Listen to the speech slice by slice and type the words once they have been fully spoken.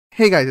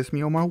Hey guys, it's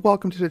me Omar.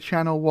 Welcome to the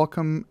channel.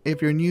 Welcome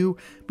if you're new.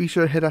 Be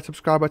sure to hit that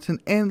subscribe button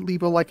and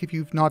leave a like if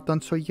you've not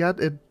done so yet.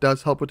 It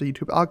does help with the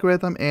YouTube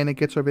algorithm and it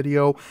gets our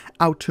video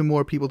out to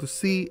more people to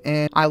see,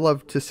 and I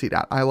love to see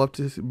that. I love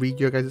to read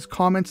your guys'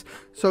 comments,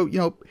 so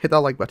hit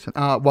that like button.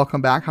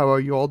 Welcome back. How are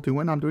you all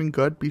doing? I'm doing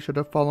good. Be sure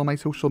to follow my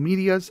social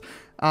medias.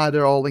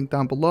 They're all linked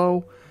down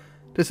below.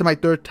 This is my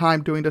third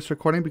time doing this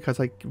recording because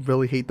I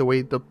really hate the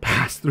way the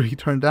past three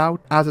turned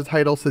out. As the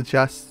title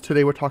suggests,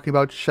 today we're talking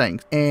about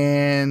Shanks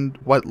and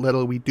what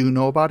little we do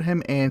know about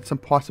him and some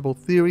possible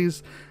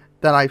theories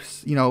that I've,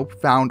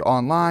 found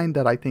online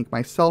that I think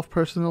myself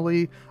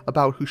personally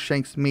about who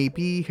Shanks may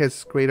be,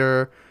 his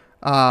greater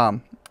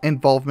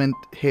involvement,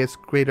 his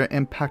greater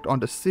impact on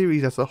the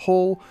series as a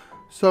whole.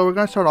 So we're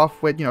going to start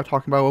off with,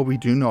 talking about what we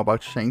do know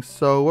about Shanks.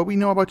 So what we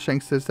know about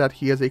Shanks is that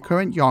he is a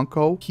current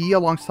Yonko. He,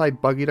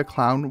 alongside Buggy the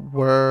Clown,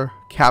 were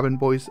cabin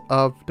boys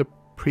of the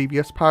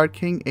previous Pirate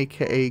King,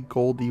 aka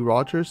Goldie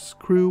Rogers'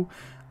 crew.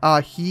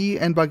 He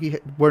and Buggy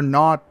were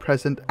not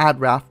present at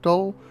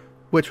Raftel,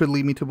 which would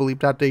lead me to believe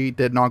that they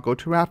did not go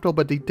to Raftel,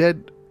 but they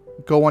did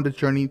go on the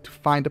journey to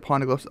find the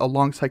Poneglyphs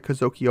alongside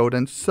Kazoki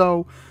Odin.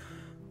 So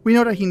we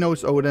know that he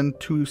knows Odin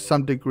to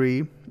some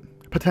degree,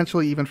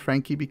 potentially even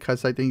Frankie,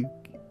 because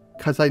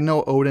I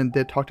know Odin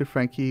did talk to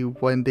Frankie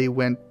when they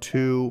went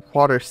to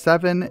Water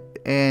 7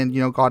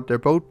 and, got their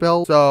boat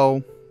built.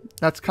 So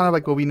that's kind of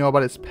like what we know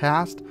about his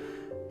past.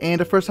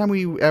 And the first time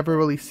we ever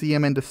really see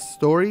him in the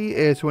story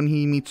is when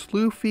he meets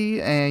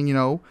Luffy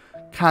and,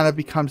 kind of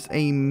becomes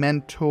a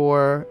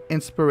mentor,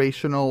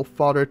 inspirational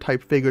father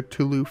type figure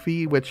to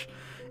Luffy,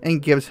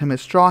 and gives him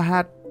his straw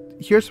hat.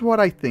 Here's what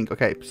I think.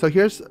 Okay, so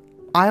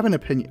I have an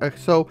opinion.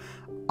 So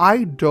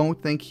I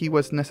don't think he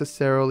was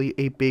necessarily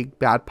a big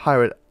bad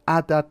pirate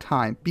at that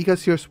time,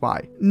 because here's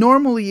why.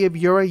 Normally, if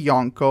you're a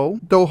Yonko,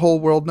 the whole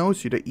world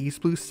knows you. The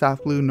East Blue,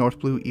 South Blue, North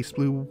Blue, East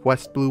Blue,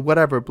 West Blue,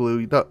 whatever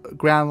blue, the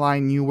Grand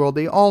Line, New World,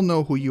 they all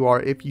know who you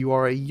are if you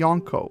are a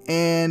Yonko.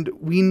 And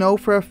we know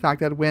for a fact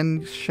that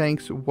when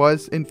Shanks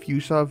was in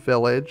Fuchsia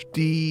Village,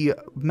 the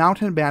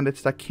mountain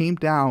bandits that came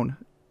down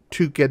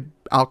to get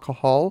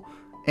alcohol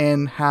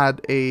and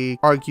had a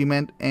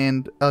argument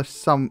and a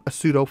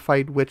pseudo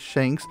fight with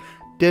Shanks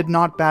did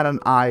not bat an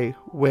eye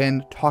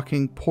when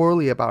talking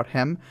poorly about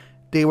him.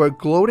 They were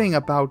gloating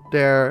about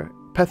their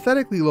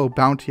pathetically low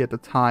bounty at the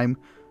time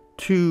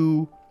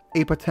to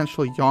a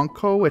potential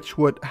Yonko, which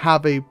would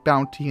have a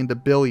bounty in the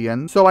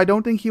billions. So I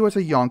don't think he was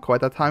a Yonko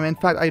at that time. In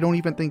fact, I don't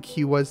even think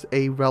he was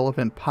a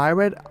relevant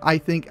pirate. I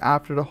think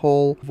after the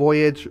whole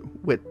voyage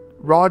with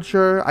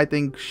Roger, I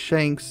think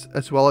Shanks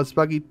as well as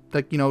Buggy,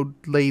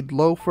 laid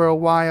low for a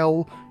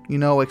while,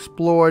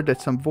 explored,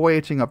 did some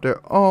voyaging of their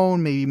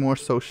own, maybe more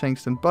so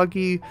Shanks than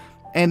Buggy.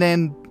 And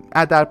then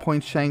at that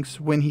point, Shanks,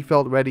 when he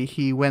felt ready,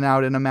 he went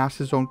out and amassed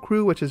his own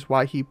crew, which is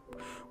why he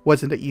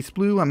was in the East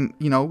Blue,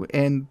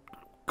 and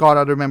got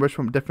other members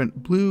from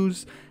different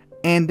blues,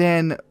 and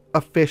then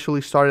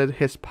officially started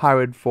his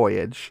pirate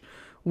voyage,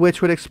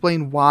 which would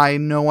explain why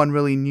no one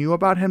really knew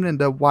about him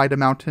and why the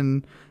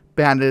mountain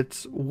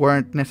bandits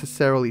weren't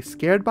necessarily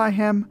scared by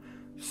him.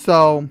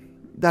 So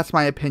that's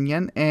my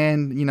opinion,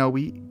 and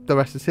the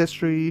rest is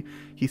history.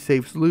 He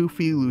saves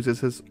Luffy,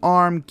 loses his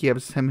arm,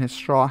 gives him his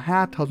straw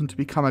hat, tells him to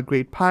become a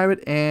great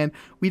pirate, and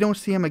we don't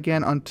see him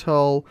again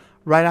until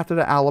right after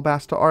the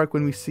Alabasta arc,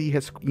 when we see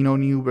his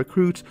new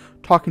recruits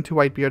talking to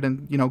Whitebeard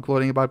and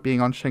gloating about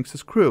being on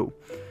Shanks' crew.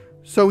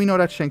 So we know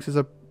that Shanks is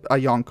a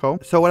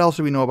Yonko. So what else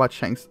do we know about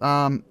Shanks?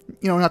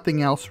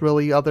 Nothing else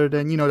really, other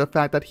than the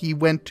fact that he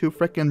went to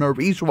frickin'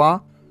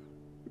 Marizwa.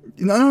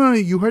 No,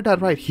 you heard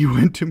that right. He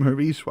went to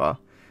Marizwa,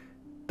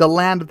 the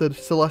land of the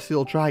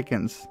celestial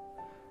dragons.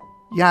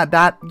 Yeah,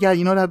 that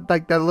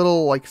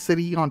little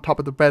city on top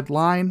of the red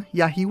line.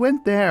 Yeah, he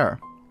went there,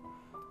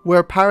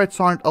 where pirates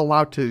aren't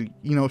allowed to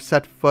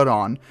set foot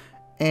on,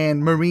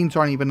 and marines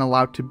aren't even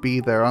allowed to be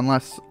there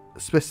unless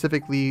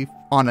specifically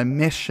on a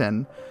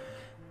mission.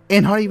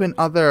 And not even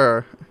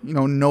other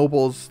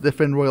nobles,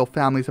 different royal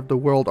families of the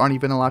world aren't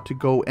even allowed to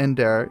go in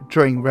there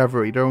during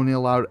reverie. They're only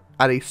allowed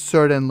at a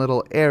certain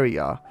little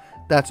area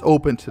that's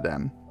open to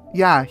them.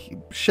 Yeah,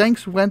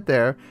 Shanks went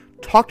there,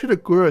 talked to the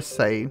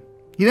Gurusei.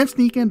 He didn't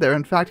sneak in there.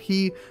 In fact,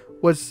 he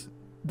was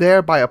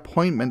there by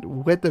appointment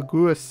with the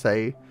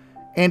Gurusei,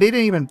 and they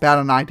didn't even bat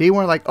an eye. They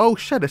weren't like, oh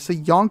shit, it's a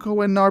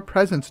Yonko in our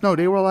presence. No,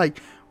 they were like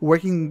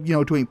working,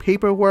 doing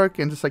paperwork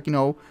and just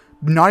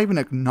not even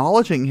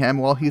acknowledging him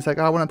while he's like,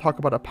 I want to talk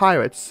about a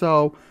pirate.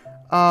 So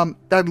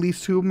that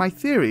leads to my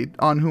theory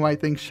on who I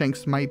think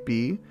Shanks might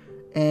be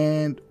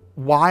and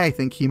why I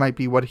think he might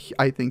be what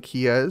I think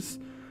he is.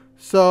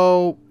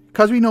 So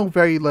because we know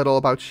very little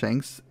about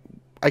Shanks,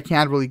 I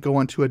can't really go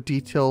into a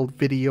detailed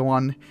video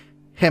on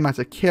him as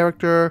a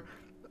character.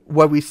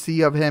 What we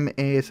see of him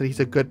is that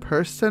he's a good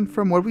person,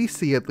 from what we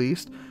see at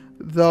least.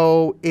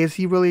 Though, is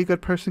he really a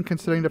good person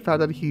considering the fact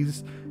that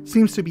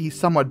seems to be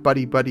somewhat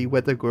buddy-buddy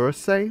with the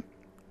Gurusei?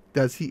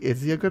 Is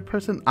he a good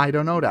person? I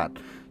don't know that.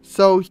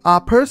 So,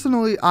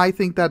 personally, I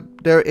think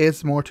that there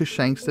is more to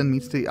Shanks than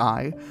meets the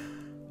eye.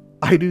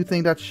 I do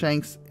think that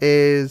Shanks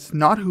is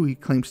not who he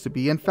claims to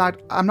be. In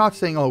fact, I'm not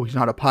saying, oh, he's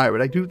not a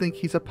pirate. I do think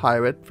he's a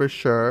pirate for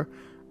sure.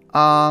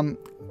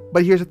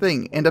 But here's the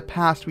thing. In the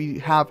past, we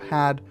have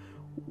had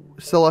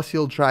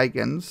celestial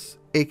dragons,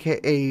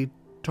 aka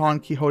Don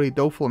Quixote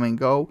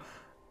Doflamingo,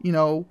 you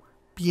know,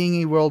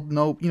 being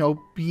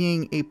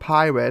being a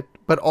pirate,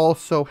 but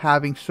also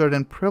having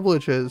certain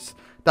privileges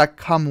that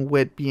come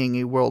with being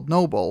a world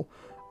noble.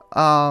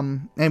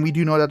 And we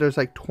do know that there's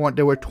like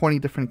there were 20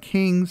 different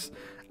kings.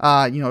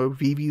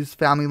 Vivi's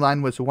family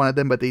line was one of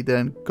them, but they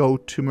didn't go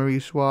to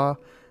Mariswa.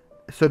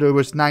 So there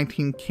was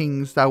 19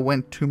 kings that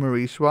went to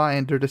Mariswa,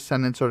 and their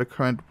descendants are the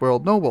current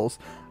world nobles.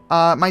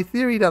 My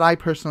theory that I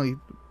personally,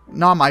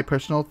 not my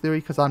personal theory,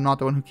 because I'm not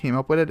the one who came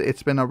up with it.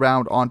 It's been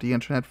around on the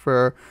internet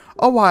for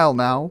a while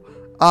now.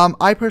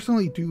 I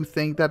personally do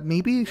think that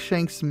maybe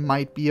Shanks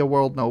might be a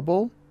world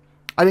noble.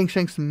 I think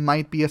Shanks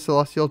might be a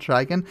celestial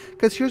dragon.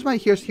 Because here's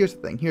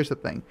the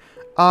thing.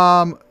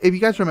 If you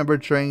guys remember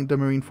during the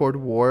Marineford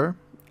War,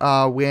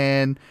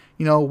 when,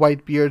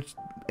 Whitebeard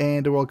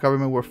and the world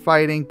government were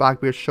fighting,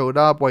 Blackbeard showed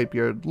up,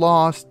 Whitebeard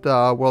lost,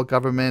 the world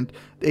government,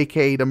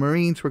 aka the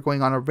Marines, were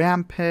going on a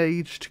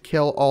rampage to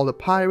kill all the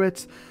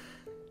pirates,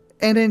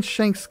 and then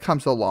Shanks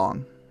comes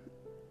along.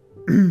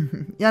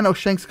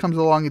 Shanks comes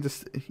along and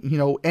just,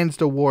 ends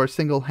the war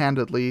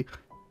single-handedly.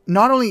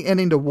 Not only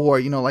ending the war,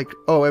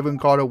 everyone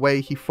got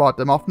away, he fought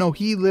them off. No,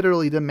 he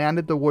literally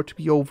demanded the war to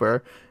be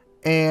over,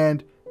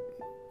 and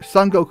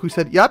Son Goku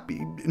said, yep,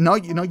 no,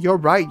 you're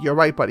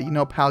right, buddy.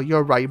 Pal,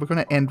 you're right. We're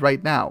going to end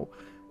right now.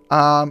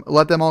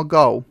 Let them all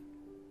go.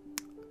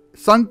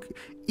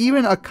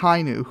 Even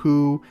Akainu,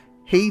 who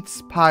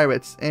hates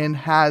pirates and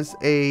has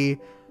a,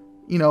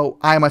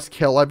 I must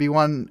kill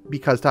everyone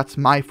because that's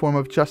my form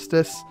of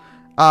justice,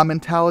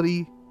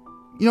 mentality,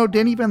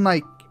 didn't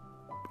even,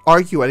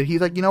 argue at it. He's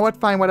like, you know what,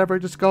 fine, whatever,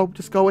 just go,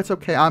 it's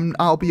okay.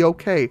 I'll be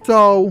okay.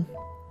 So,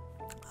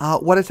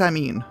 what does that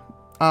mean?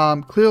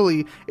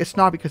 Clearly, it's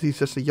not because he's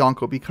just a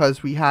Yonko,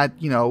 because we had,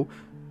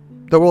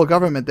 the world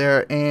government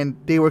there, and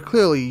they were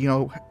clearly,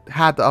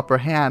 had the upper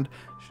hand.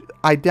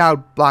 I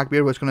doubt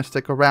Blackbeard was going to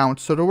stick around,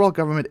 so the world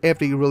government, if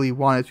they really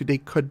wanted to, they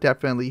could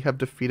definitely have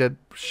defeated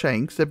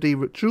Shanks, if they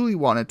truly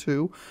wanted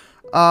to.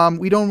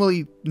 We don't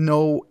really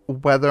know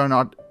whether or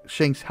not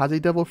Shanks has a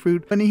devil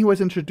fruit. When he was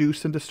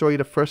introduced in the story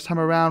the first time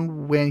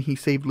around, when he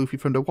saved Luffy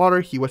from the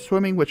water, he was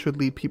swimming, which would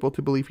lead people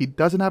to believe he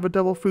doesn't have a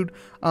devil fruit,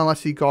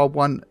 unless he got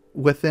one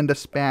within the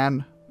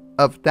span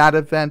of that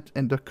event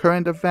and the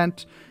current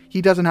event.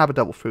 He doesn't have a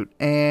devil fruit,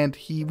 and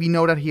we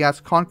know that he has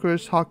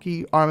Conqueror's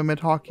Haki, Armament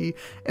Haki,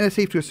 and it's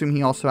safe to assume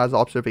he also has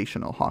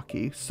Observational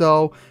Haki.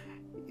 So,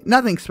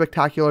 nothing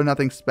spectacular,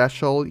 nothing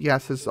special.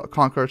 Yes, his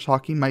Conqueror's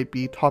Haki might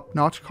be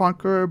top-notch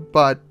Conqueror,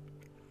 but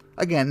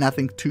again,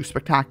 nothing too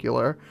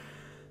spectacular.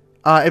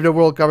 If the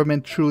world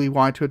government truly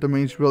wanted to, if the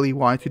Marines really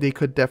wanted to, they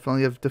could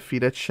definitely have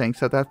defeated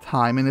Shanks at that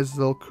time and his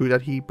little crew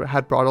that he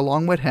had brought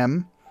along with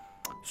him.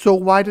 So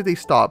why did they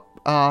stop?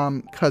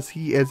 Because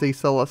he is a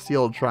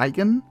celestial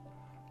dragon?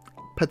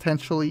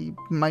 Potentially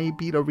might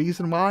be the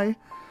reason why.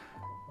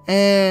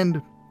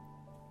 And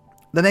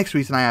the next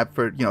reason I have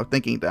for,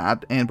 thinking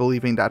that and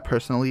believing that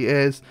personally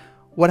is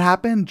what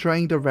happened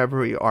during the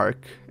Reverie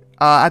arc.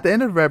 At the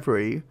end of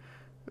Reverie,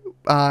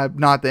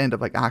 not the end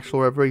of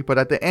actual Reverie, but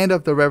at the end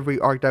of the Reverie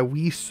arc that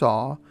we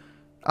saw,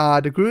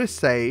 the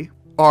Gurusei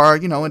are,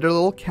 in their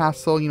little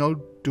castle,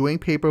 doing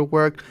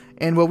paperwork,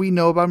 and what we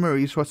know about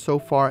Mariswa so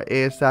far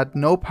is that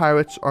no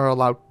pirates are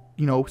allowed,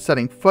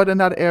 setting foot in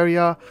that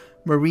area.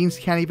 Marines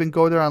can't even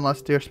go there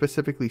unless they're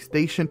specifically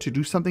stationed to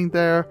do something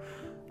there.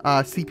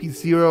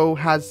 CP0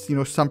 has,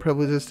 some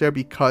privileges there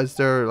because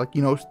they're,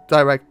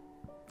 direct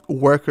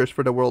workers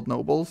for the world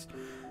nobles.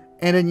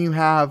 And then you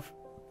have,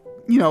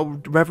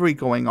 Reverie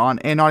going on,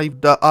 and not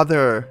even the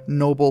other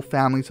noble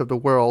families of the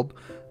world,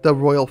 the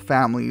royal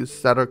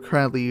families that are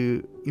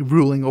currently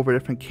ruling over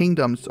different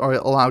kingdoms, are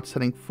allowed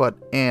setting foot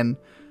in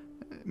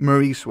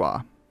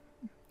Mariswa.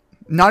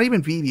 Not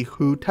even Vivi,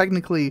 who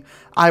technically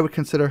I would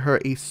consider her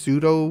a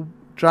pseudo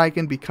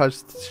dragon,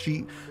 because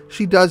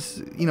she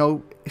does,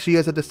 she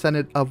is a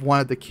descendant of one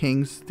of the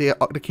kings. The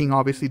king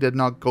obviously did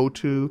not go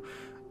to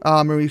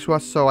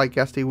Mariswa, so I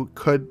guess they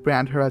could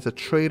brand her as a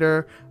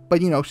traitor.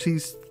 But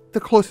she's the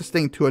closest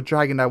thing to a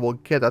dragon that we'll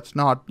get that's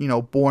not,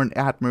 born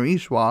at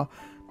Mariswa.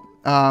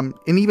 And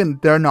even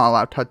they're not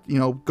allowed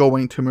to,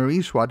 going to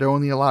Mariswa. They're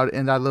only allowed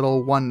in that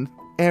little one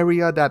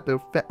area that the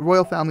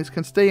royal families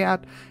can stay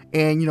at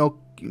and,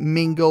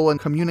 mingle and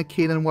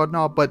communicate and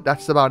whatnot, but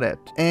that's about it.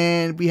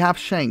 And we have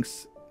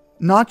Shanks,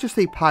 not just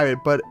a pirate,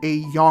 but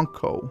a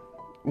Yonko,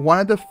 one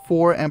of the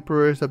 4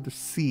 emperors of the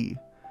sea,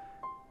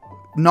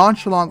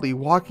 nonchalantly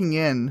walking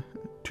in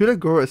to the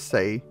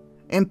Gurusei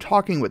and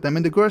talking with them,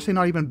 and the Gurusei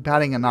not even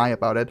batting an eye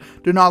about it.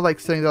 They're not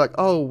sitting there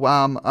oh,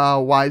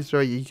 why is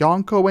there a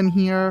Yonko in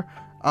here?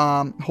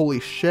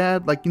 Holy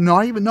shit,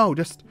 not even, no,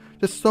 just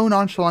so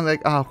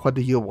nonchalant, what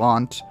do you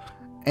want?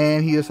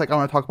 And he's just I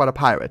want to talk about a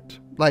pirate.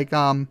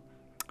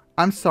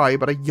 I'm sorry,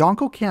 but a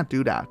Yonko can't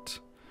do that.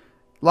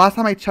 Last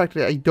time I checked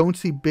it, I don't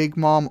see Big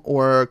Mom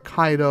or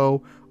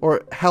Kaido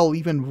or hell,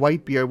 even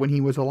Whitebeard when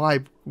he was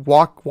alive,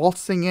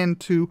 waltzing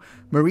into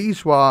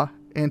Marizwa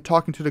and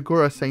talking to the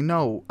Gura, saying,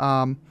 no,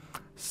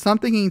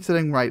 something ain't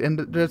sitting right. And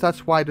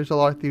that's why there's a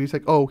lot of theories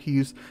like, oh,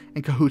 he's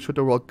in cahoots with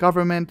the world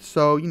government.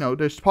 So, you know,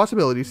 there's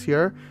possibilities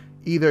here.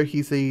 Either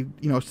he's a,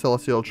 you know,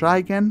 celestial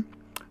dragon,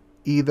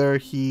 either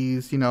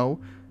he's, you know,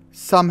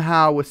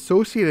 somehow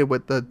associated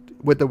with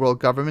the world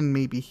government.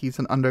 Maybe he's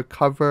an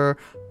undercover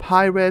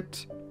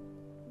pirate.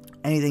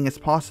 Anything is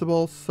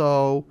possible.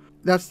 So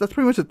that's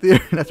pretty much the theory.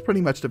 That's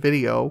pretty much the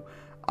video.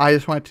 I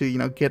just wanted to, you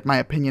know, get my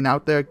opinion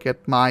out there,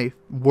 get my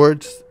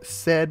words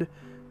said,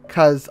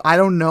 because I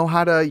don't know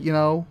how to, you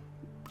know,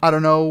 I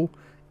don't know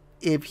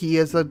if he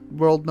is a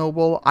world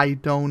noble. I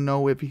don't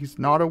know if he's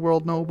not a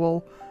world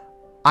noble.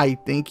 I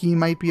think he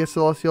might be a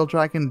celestial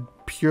dragon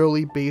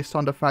purely based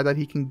on the fact that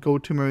he can go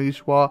to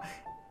Marizwa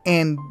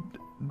and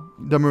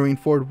the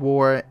Marineford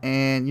War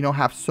and, you know,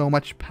 have so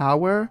much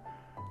power,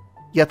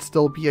 yet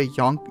still be a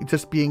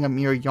just being a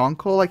mere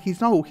Yonko. Like, he's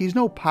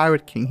no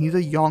pirate king. He's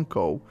a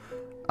Yonko.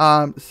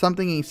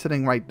 Something ain't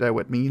sitting right there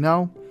with me, you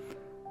know?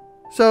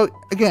 So,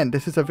 again,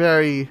 this is a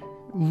very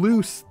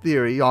loose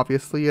theory,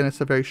 obviously, and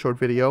it's a very short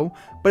video,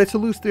 but it's a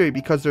loose theory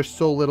because there's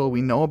so little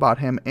we know about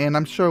him, and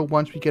I'm sure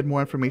once we get more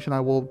information, I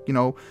will, you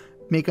know,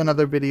 make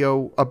another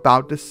video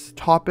about this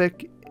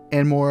topic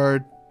in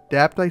more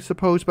depth, I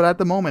suppose, but at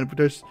the moment,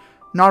 there's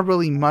not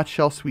really much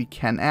else we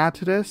can add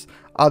to this,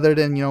 other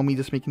than, you know, me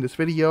just making this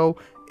video,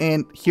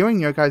 and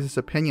hearing your guys'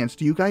 opinions.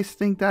 Do you guys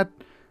think that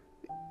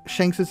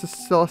Shanks is a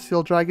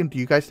celestial dragon? Do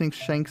you guys think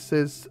Shanks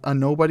is a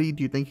nobody?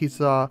 Do you think he's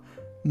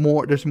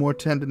there's more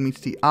to him than meets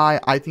the eye?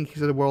 I think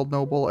he's a world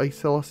noble, a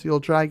celestial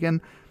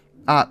dragon.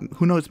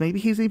 Who knows? Maybe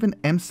he's even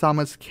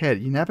M-Sama's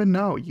kid. You never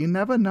know. You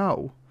never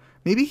know.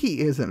 Maybe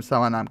he is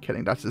M-Sama, and I'm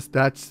kidding.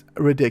 That's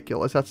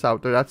ridiculous. That's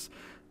out there. That's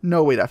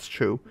no way that's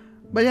true.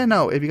 But yeah,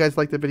 no. If you guys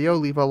liked the video,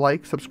 leave a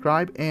like,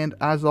 subscribe, and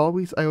as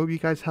always, I hope you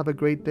guys have a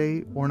great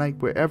day or night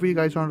wherever you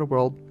guys are in the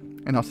world.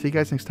 And I'll see you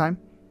guys next time.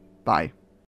 Bye.